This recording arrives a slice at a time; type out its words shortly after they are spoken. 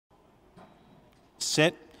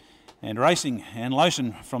set. And racing, and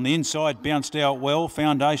Lotion from the inside bounced out well.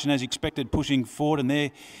 Foundation as expected pushing forward, and there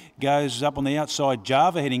goes up on the outside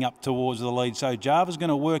Java heading up towards the lead. So Java's going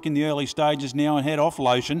to work in the early stages now and head off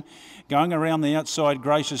Lotion. Going around the outside,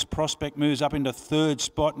 Gracious Prospect moves up into third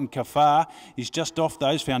spot, and Kafar is just off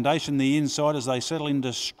those. Foundation the inside as they settle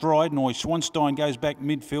into stride. Noy Swanstein goes back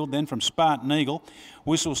midfield, then from Spartan Eagle.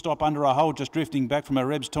 Whistle Stop under a hole, just drifting back from a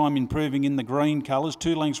Reb's time, improving in the green colours.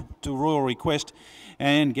 2 lengths to Royal Request,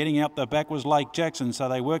 and getting out the back was Lake Jackson. So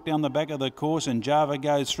they work down the back of the course, and Java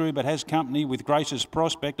goes through, but has company with Gracious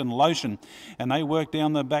Prospect and Lotion. And they work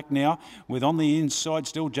down the back now, with on the inside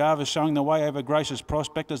still Java showing the way over Gracious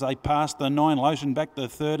Prospect as they pass the 9. Lotion back to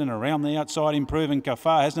third, and around the outside improving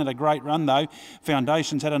Kafar. Hasn't had a great run though.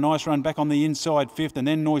 Foundation's had a nice run back on the inside 5th, and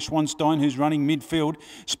then Noy Swanstein, who's running midfield.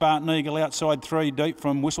 Spartan Eagle outside 3 deep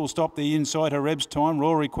from Whistle Stop the inside. Hareb's time.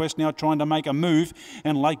 Royal Request now trying to make a move,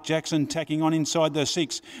 and Lake Jackson tacking on inside the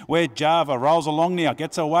 6, where Java rolls along now,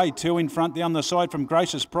 gets away. 2 in front down the side from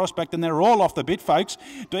Gracious Prospect, and they're all off the bit, folks.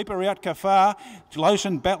 Deeper out Kafar.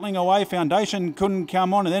 Lotion battling away. Foundation couldn't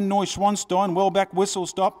come on, and then Noy Swanstein well back. Whistle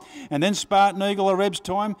Stop, and then Spartan Eagle, Hareb's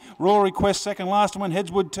time. Royal Request second last one.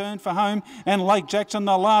 Headswood turn for home, and Lake Jackson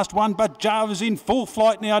the last one, but Java's in full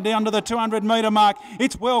flight now down to the 200 metre mark.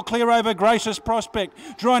 It's well clear over Gracious Prospect,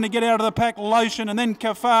 trying to get out of the pack. Lotion, and then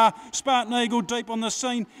Kafar. Spartan Eagle deep on the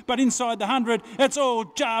scene, but inside the 100 it's all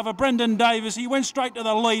Java. Brendan Davis, he went straight to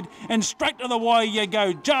the lead, and straight to the wire you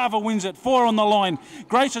go. Java wins it. 4 on the line.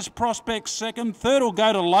 Gracious Prospect second. Third will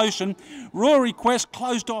go to Lotion. Royal Request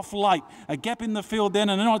closed off late. A gap in the field then,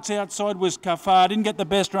 and then it's outside was Kafar. Didn't get the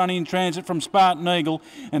best run in transit from Spartan Eagle,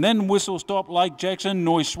 and then Whistle Stop, Lake Jackson.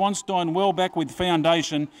 Noy Swanstein well back with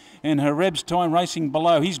Foundation, and Hareb's time racing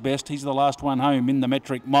below his best. He's the last one home in the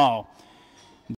metric mile.